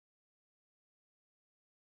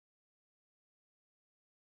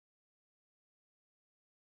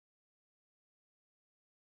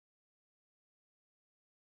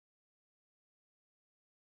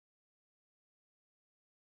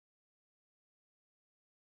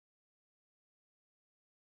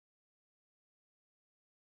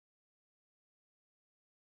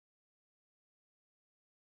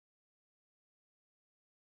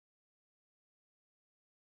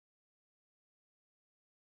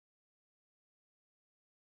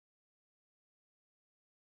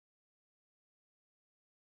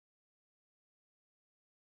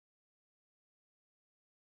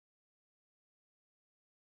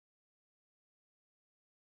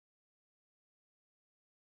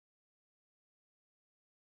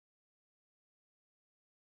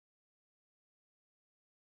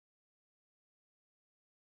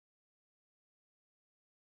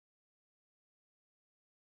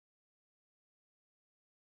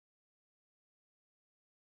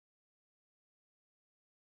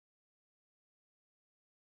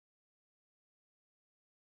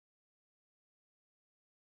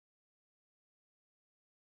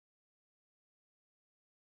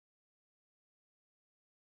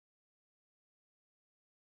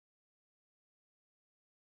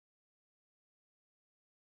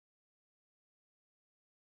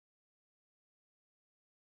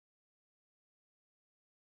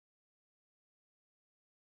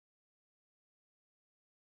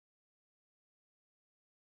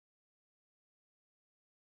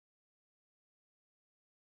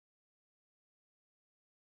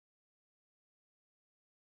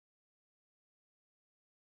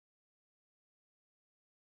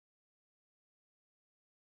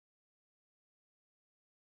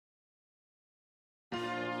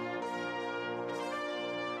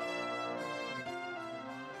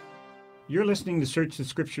You're listening to Search the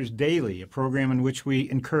Scriptures Daily, a program in which we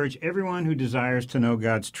encourage everyone who desires to know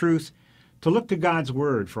God's truth to look to God's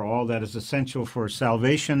Word for all that is essential for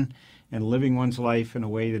salvation and living one's life in a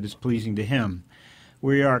way that is pleasing to Him.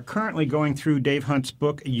 We are currently going through Dave Hunt's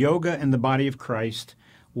book, Yoga and the Body of Christ,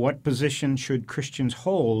 What Position Should Christians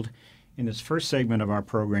Hold, in this first segment of our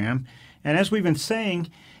program. And as we've been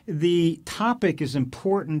saying, the topic is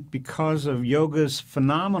important because of yoga's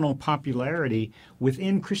phenomenal popularity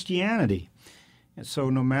within Christianity. And so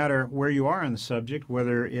no matter where you are on the subject,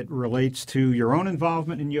 whether it relates to your own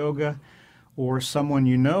involvement in yoga or someone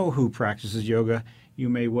you know who practices yoga, you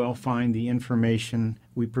may well find the information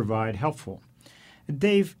we provide helpful.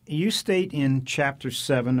 Dave, you state in Chapter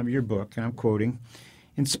 7 of your book, and I'm quoting,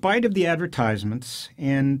 "In spite of the advertisements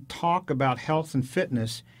and talk about health and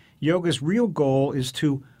fitness, yoga's real goal is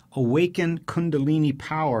to awaken Kundalini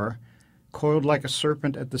power, coiled like a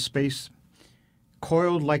serpent at the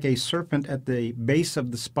base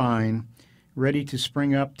of the spine, ready to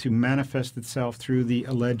spring up to manifest itself through the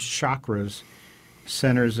alleged chakras,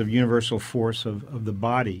 centers of universal force of the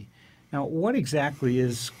body." Now, what exactly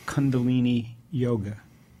is Kundalini yoga,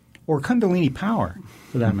 or Kundalini power,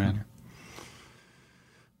 for that matter?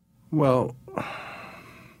 Well,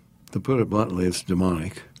 to put it bluntly, it's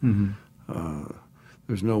demonic. Mm-hmm.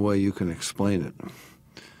 There's no way you can explain it.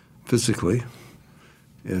 Physically,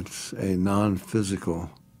 it's a non-physical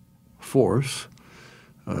force.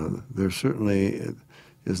 There certainly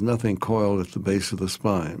is nothing coiled at the base of the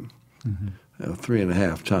spine. Mm-hmm.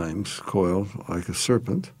 3.5 times coiled like a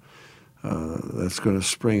serpent. That's going to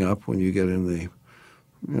spring up when you get in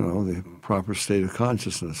the proper state of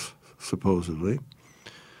consciousness, supposedly.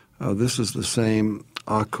 This is the same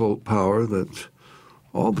occult power that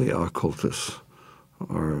all the occultists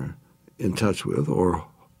are in touch with or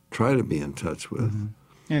try to be in touch with. Mm-hmm.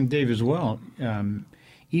 And Dave, as well,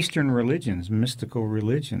 Eastern religions, mystical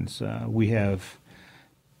religions, we have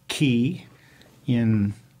Ki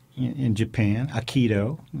in Japan,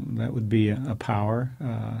 Aikido, that would be a power.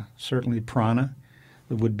 Certainly prana,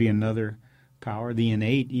 that would be another power, the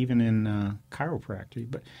innate, even in chiropractic.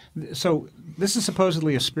 But so this is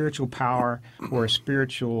supposedly a spiritual power or a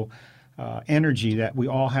spiritual energy that we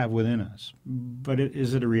all have within us. But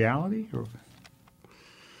is it a reality? Or?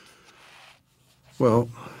 Well,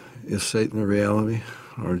 is Satan a reality?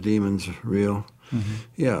 Are demons real? Mm-hmm.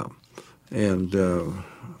 Yeah. And,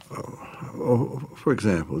 for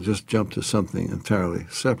example, just jump to something entirely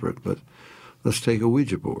separate, but let's take a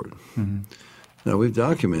Ouija board. Mm-hmm. Now, we've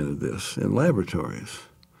documented this in laboratories.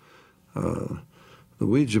 The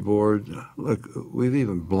Ouija board, look, we've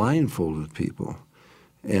even blindfolded people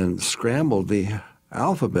and scrambled the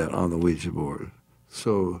alphabet on the Ouija board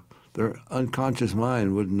so their unconscious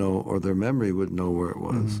mind would know, or their memory would know where it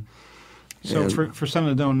was. Mm-hmm. So for some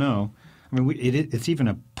that don't know, I mean, it's even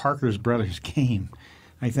a Parker's Brothers game.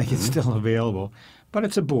 I think it's still available. But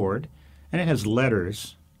it's a board, and it has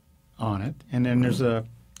letters on it. And then there's a,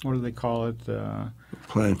 what do they call it?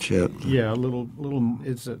 Planchette. Yeah, a little.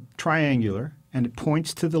 It's a triangular, and it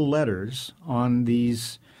points to the letters on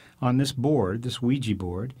this board, this Ouija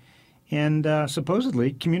board, and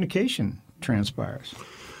supposedly communication transpires.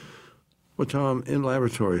 Well, Tom, in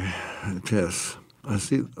laboratory tests, I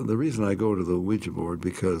see the reason I go to the Ouija board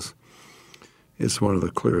because it's one of the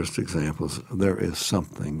clearest examples. There is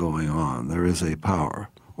something going on. There is a power.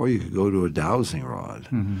 Or you could go to a dowsing rod.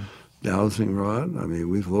 Mm-hmm. Dowsing rod, I mean,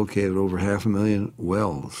 we've located over 500,000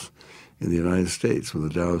 wells in the United States with a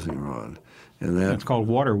dowsing rod. And that's called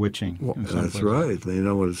water witching. That's right. They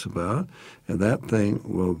know what it's about. And that thing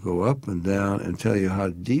will go up and down and tell you how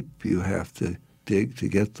deep you have to dig to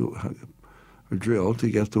get or drill to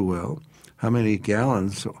get the well, how many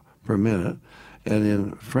gallons per minute. And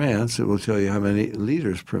in France, it will tell you how many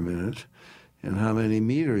liters per minute and how many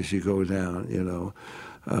meters you go down, you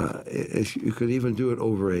could even do it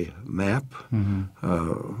over a map. Mm-hmm.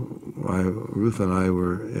 Ruth and I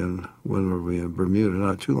when were we in Bermuda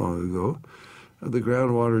not too long ago, the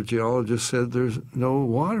groundwater geologist said there's no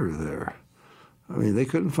water there. I mean, they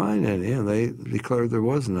couldn't find any, and they declared there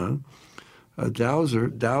was none. A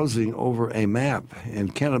dowsing over a map in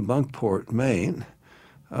Kennebunkport, Maine,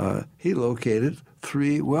 he located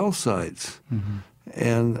 3 well sites, mm-hmm.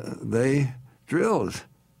 and they drilled.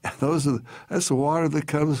 That's the water that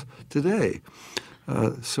comes today.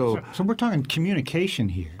 So we're talking communication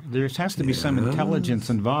here. There has to be some intelligence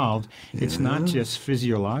involved. It's not just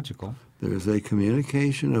physiological. There's a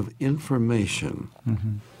communication of information.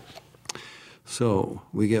 Mm-hmm. So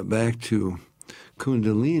we get back to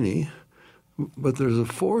Kundalini, but there's a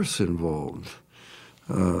force involved.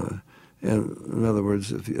 And in other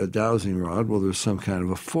words, if a dowsing rod, well, there's some kind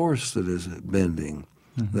of a force that is bending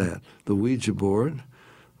that. The Ouija board,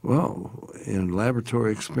 well, in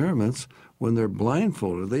laboratory experiments, when they're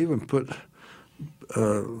blindfolded, they even put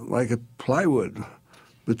like a plywood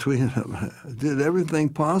between them, did everything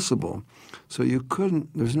possible. So you couldn't,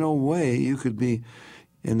 there's no way you could be,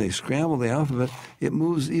 and they scramble the alphabet, it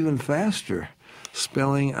moves even faster,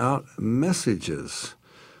 spelling out messages.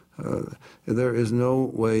 There is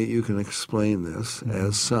no way you can explain this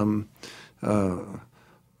as some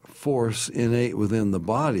force innate within the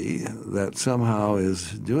body that somehow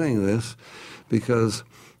is doing this, because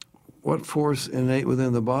what force innate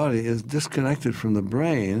within the body is disconnected from the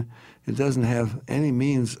brain. It doesn't have any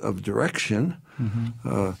means of direction.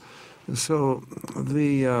 But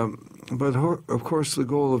of course the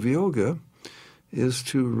goal of yoga is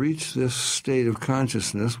to reach this state of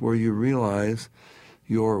consciousness where you realize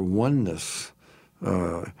your oneness.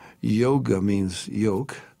 Yoga means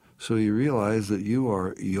yoke, so you realize that you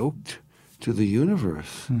are yoked to the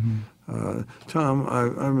universe. Tom, I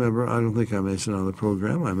remember, I don't think I mentioned on the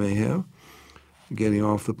program, I may have, getting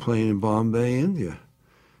off the plane in Bombay, India.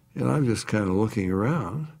 And I'm just kind of looking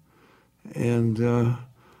around, and the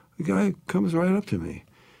guy comes right up to me.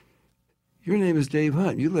 Your name is Dave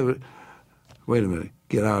Hunt. You live at... Wait a minute.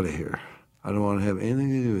 Get out of here. I don't want to have anything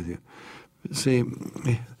to do with you. See,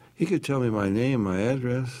 he could tell me my name, my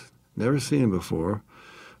address. Never seen him before,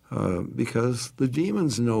 because the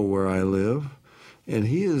demons know where I live, and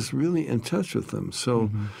he is really in touch with them. So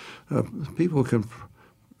people can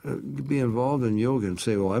be involved in yoga and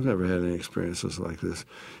say, well, I've never had any experiences like this.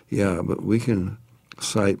 Yeah, but we can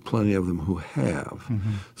cite plenty of them who have.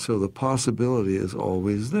 So the possibility is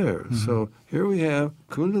always there. So here we have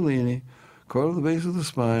Kundalini, coil to the base of the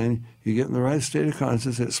spine. You get in the right state of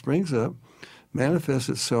consciousness, it springs up, manifests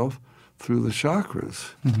itself through the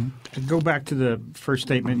chakras. Go back to the first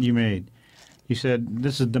statement you made. You said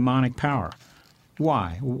this is demonic power.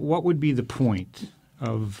 Why? What would be the point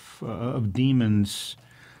of demons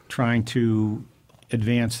trying to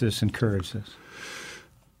advance this, encourage this?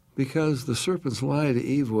 Because the serpent's lie to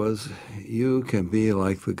Eve was, you can be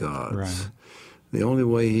like the gods. Right. The only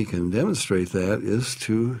way he can demonstrate that is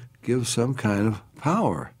to give some kind of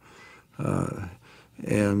power.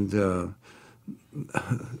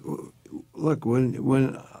 Look,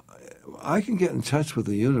 when I can get in touch with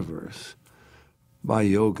the universe by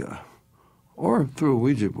yoga, or through a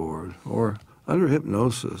Ouija board, or under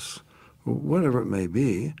hypnosis, or whatever it may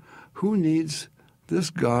be, who needs this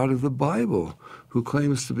God of the Bible who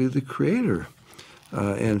claims to be the creator?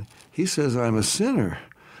 And he says I'm a sinner,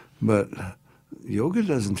 but yoga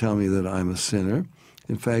doesn't tell me that I'm a sinner.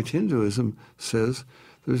 In fact, Hinduism says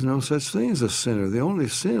there's no such thing as a sinner. The only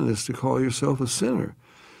sin is to call yourself a sinner.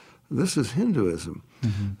 This is Hinduism.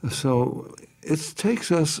 So it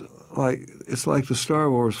takes us it's like the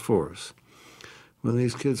Star Wars Force. When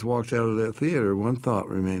these kids walked out of that theater, one thought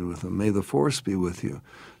remained with them: may the Force be with you.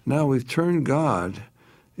 Now we've turned God,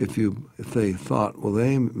 if they thought, well,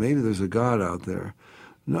 maybe there's a God out there.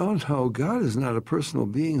 No, God is not a personal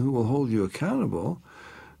being who will hold you accountable.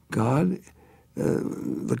 God,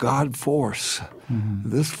 the God force,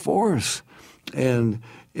 this force, and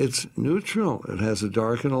it's neutral. It has a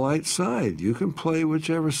dark and a light side. You can play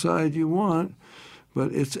whichever side you want,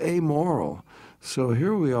 but it's amoral. So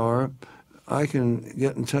here we are. I can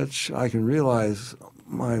get in touch. I can realize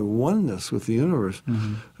my oneness with the universe.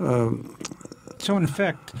 So in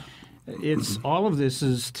effect, it's all of this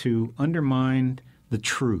is to undermine the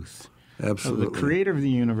truth. Absolutely. The creator of the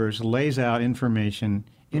universe lays out information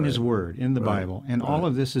in his word, in the Bible, and all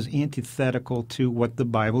of this is antithetical to what the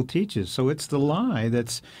Bible teaches. So it's the lie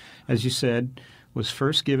that's, as you said, was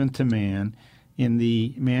first given to mankind in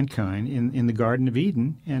the Garden of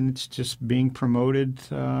Eden, and it's just being promoted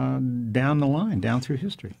down the line, down through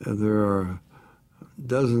history. There are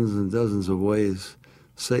dozens and dozens of ways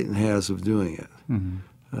Satan has of doing it.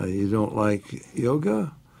 You don't like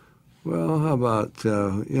yoga? Well, how about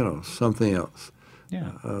something else?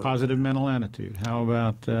 Yeah, positive mental attitude. How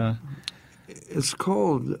about? It's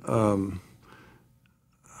called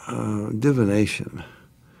divination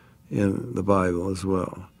in the Bible as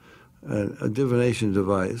well. A divination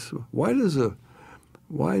device. Why does a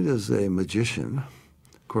magician?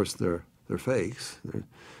 Of course, they're fakes,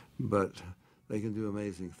 but they can do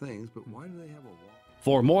amazing things. But why do they have a wall?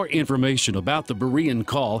 For more information about the Berean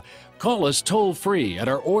Call, call us toll-free at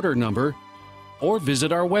our order number or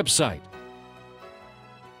visit our website